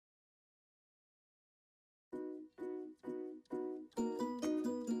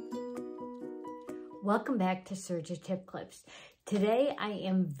Welcome back to Serger Tip Clips. Today I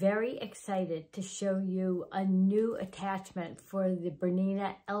am very excited to show you a new attachment for the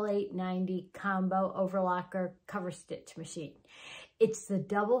Bernina L890 combo overlocker cover stitch machine. It's the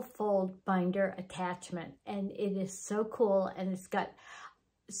double fold binder attachment and it is so cool and it's got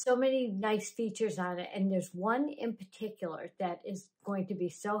so many nice features on it, and there's one in particular that is going to be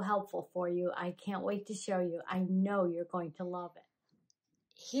so helpful for you. I can't wait to show you. I know you're going to love it.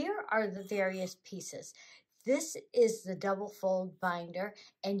 Here are the various pieces. This is the double fold binder,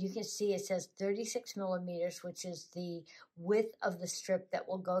 and you can see it says 36 millimeters, which is the width of the strip that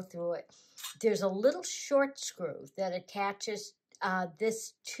will go through it. There's a little short screw that attaches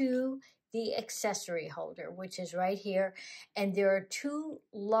this to the accessory holder, which is right here. And there are two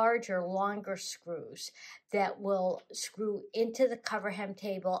larger, longer screws that will screw into the cover hem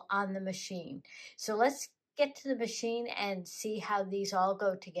table on the machine. So let's get to the machine and see how these all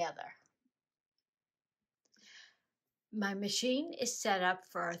go together. My machine is set up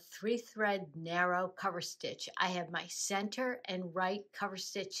for a 3-thread narrow cover stitch. I have my center and right cover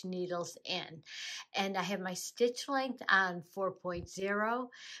stitch needles in, and I have my stitch length on 4.0.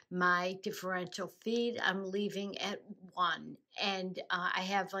 My differential feed I'm leaving at 1, and I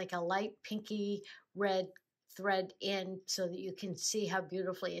have like a light pinky red thread in so that you can see how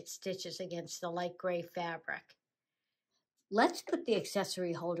beautifully it stitches against the light gray fabric. Let's put the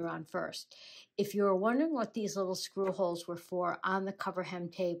accessory holder on first. If you were wondering what these little screw holes were for on the cover hem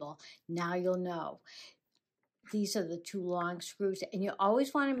table, now you'll know. These are the two long screws, and you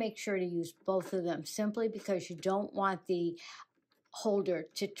always want to make sure to use both of them simply because you don't want the holder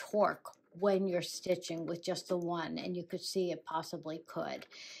to torque when you're stitching with just the one, and you could see it possibly could.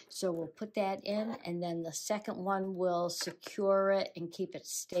 So we'll put that in, and then the second one will secure it and keep it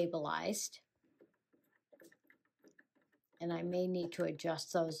stabilized. And I may need to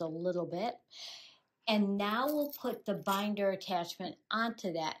adjust those a little bit. And now we'll put the binder attachment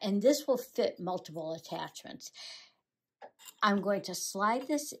onto that, and this will fit multiple attachments. I'm going to slide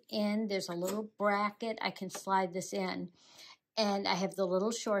this in. There's a little bracket I can slide this in, and I have the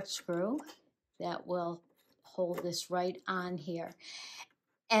little short screw that will hold this right on here.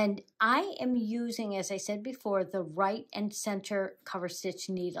 And I am using, as I said before, the right and center cover stitch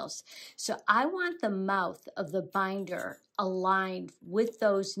needles. So I want the mouth of the binder aligned with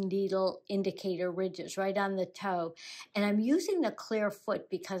those needle indicator ridges right on the toe. And I'm using the clear foot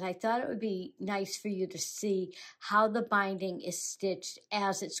because I thought it would be nice for you to see how the binding is stitched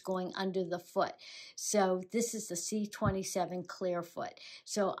as it's going under the foot. So this is the C27 clear foot.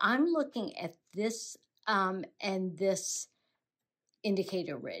 So I'm looking at this and this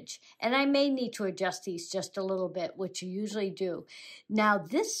indicator ridge, and I may need to adjust these just a little bit, which you usually do. Now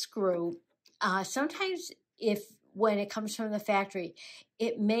this screw, sometimes when it comes from the factory,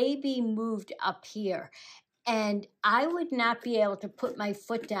 it may be moved up here, and I would not be able to put my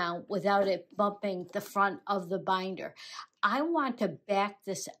foot down without it bumping the front of the binder. I want to back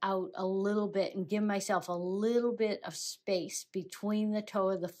this out a little bit and give myself a little bit of space between the toe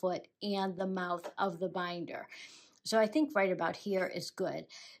of the foot and the mouth of the binder. So I think right about here is good.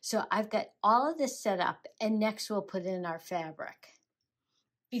 So I've got all of this set up, and next we'll put in our fabric.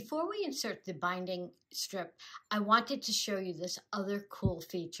 Before we insert the binding strip, I wanted to show you this other cool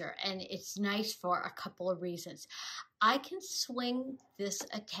feature, and it's nice for a couple of reasons. I can swing this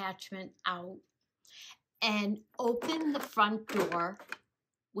attachment out and open the front door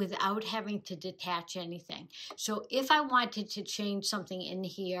without having to detach anything. So if I wanted to change something in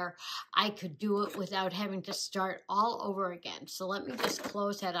here, I could do it without having to start all over again. So let me just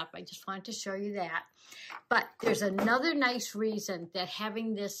close that up. I just wanted to show you that. But there's another nice reason that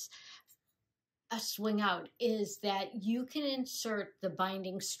having this swing out is that you can insert the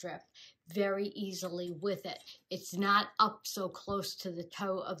binding strip very easily with it. It's not up so close to the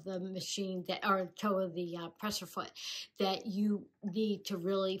toe of the machine or toe of the presser foot that you need to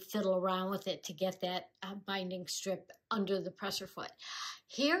really fiddle around with it to get that binding strip under the presser foot.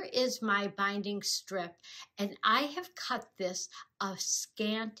 Here is my binding strip, and I have cut this a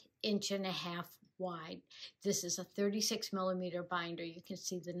scant 1.5 inches wide. This is a 36 millimeter binder. You can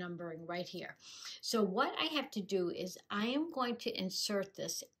see the numbering right here. So what I have to do is I am going to insert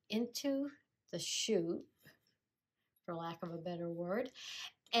this into the chute, for lack of a better word,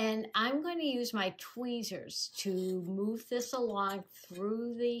 and I'm going to use my tweezers to move this along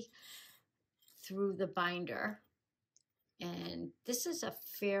through the binder. And this is a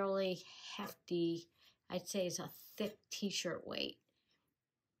fairly hefty, I'd say it's a thick t-shirt weight.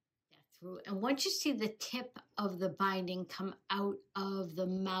 screw. And once you see the tip of the binding come out of the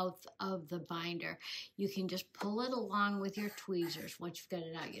mouth of the binder, you can just pull it along with your tweezers. Once you've got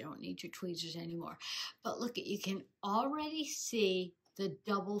it out, you don't need your tweezers anymore. But look, you can already see the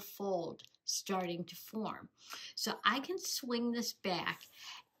double fold starting to form. So I can swing this back,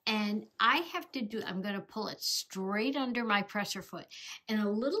 and I have to do, I'm going to pull it straight under my presser foot, and a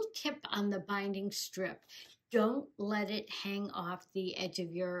little tip on the binding strip. Don't let it hang off the edge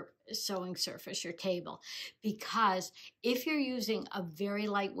of your sewing surface, your table, because if you're using a very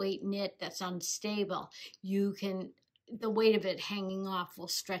lightweight knit that's unstable, the weight of it hanging off will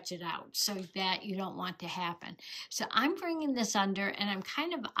stretch it out, so that you don't want to happen. So I'm bringing this under, and I'm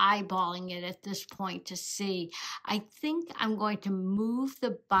kind of eyeballing it at this point to see. I think I'm going to move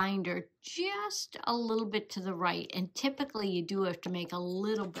the binder just a little bit to the right, and typically you do have to make a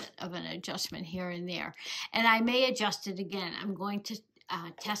little bit of an adjustment here and there, and I may adjust it again. I'm going to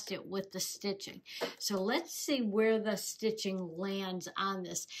test it with the stitching. So let's see where the stitching lands on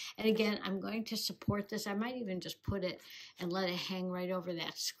this. And again, I'm going to support this. I might even just put it and let it hang right over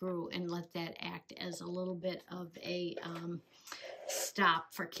that screw and let that act as a little bit of a stop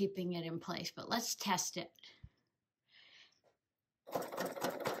for keeping it in place. But let's test it.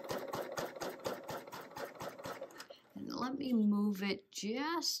 And let me move it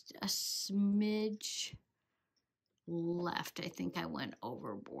just a smidge left. I think I went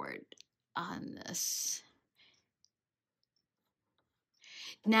overboard on this.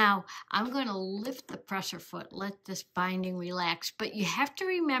 Now, I'm going to lift the presser foot, let this binding relax, but you have to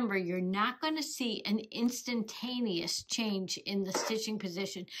remember you're not going to see an instantaneous change in the stitching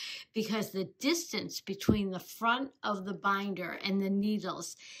position, because the distance between the front of the binder and the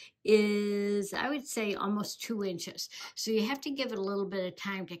needles is, I would say, almost 2 inches. So you have to give it a little bit of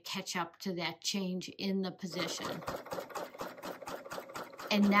time to catch up to that change in the position.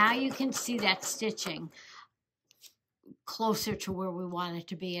 And now you can see that stitching closer to where we want it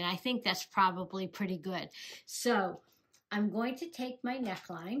to be. And I think that's probably pretty good. So I'm going to take my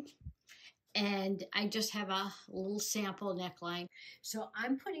neckline, and I just have a little sample neckline. So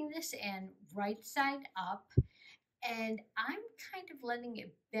I'm putting this in right side up, and I'm kind of letting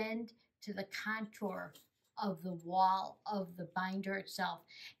it bend to the contour of the wall of the binder itself,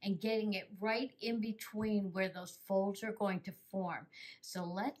 and getting it right in between where those folds are going to form. So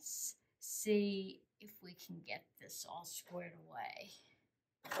let's see if we can get this all squared away.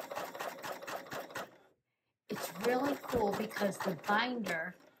 It's really cool because the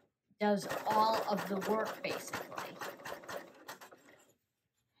binder does all of the work basically.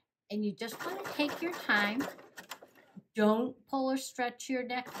 And you just want to take your time. Don't pull or stretch your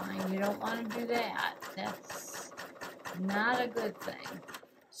neckline. You don't want to do that. That's not a good thing.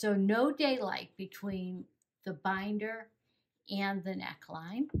 So no daylight between the binder and the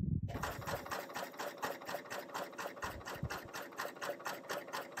neckline.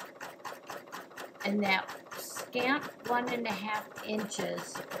 And that scant 1.5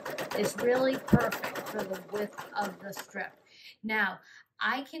 inches is really perfect for the width of the strip. Now,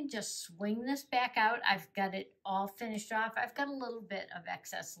 I can just swing this back out. I've got it all finished off. I've got a little bit of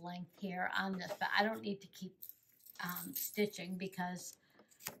excess length here on this, but I don't need to keep stitching because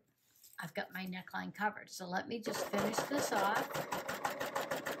I've got my neckline covered. So let me just finish this off.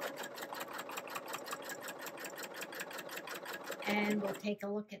 And we'll take a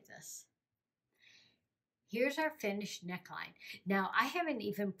look at this. Here's our finished neckline. Now, I haven't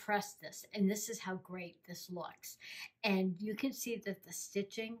even pressed this, and this is how great this looks. And you can see that the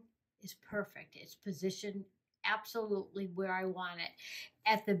stitching is perfect. It's positioned absolutely where I want it.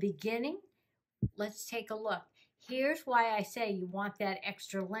 At the beginning, let's take a look. Here's why I say you want that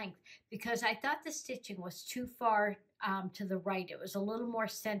extra length, because I thought the stitching was too far to the right. It was a little more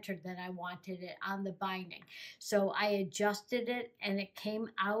centered than I wanted it on the binding. So I adjusted it, and it came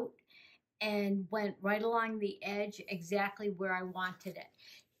out and went right along the edge exactly where I wanted it.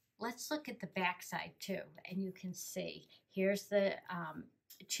 Let's look at the back side too, and you can see here's the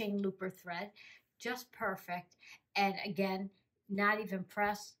chain looper thread, just perfect. And again, not even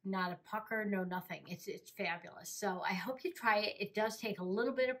pressed, not a pucker, no nothing. It's fabulous. So I hope you try it. It does take a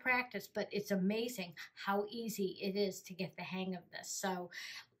little bit of practice, but it's amazing how easy it is to get the hang of this. So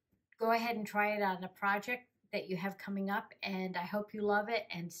go ahead and try it on a project that you have coming up, and I hope you love it,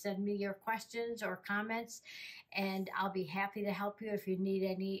 and send me your questions or comments, and I'll be happy to help you if you need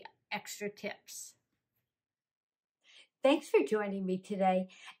any extra tips. Thanks for joining me today,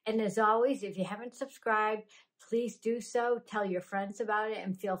 and as always, if you haven't subscribed, please do so. Tell your friends about it,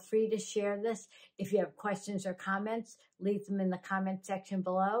 and feel free to share this. If you have questions or comments, leave them in the comment section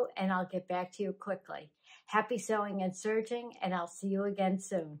below, and I'll get back to you quickly. Happy sewing and serging, and I'll see you again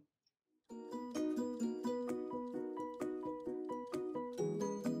soon.